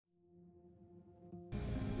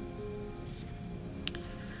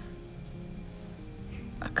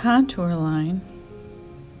contour line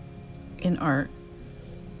in art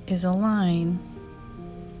is a line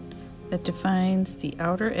that defines the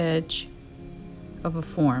outer edge of a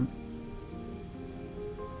form.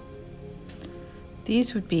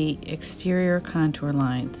 These would be exterior contour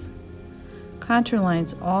lines. Contour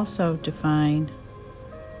lines also define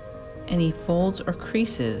any folds or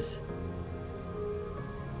creases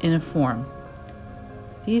in a form.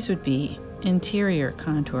 These would be interior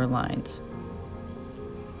contour lines.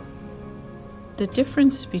 The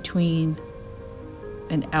difference between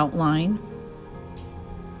an outline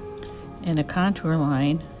and a contour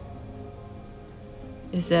line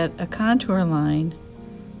is that a contour line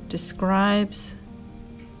describes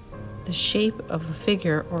the shape of a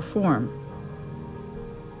figure or form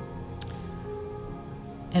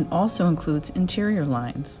and also includes interior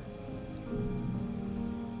lines.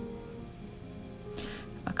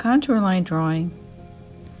 A contour line drawing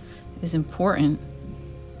is important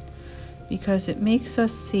because it makes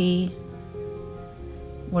us see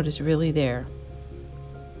what is really there.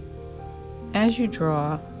 As you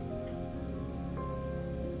draw,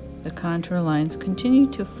 the contour lines continue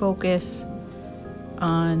to focus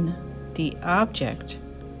on the object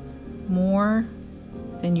more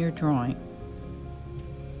than your drawing.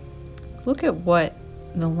 Look at what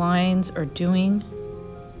the lines are doing,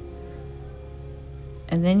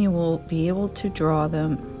 and then you will be able to draw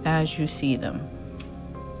them as you see them.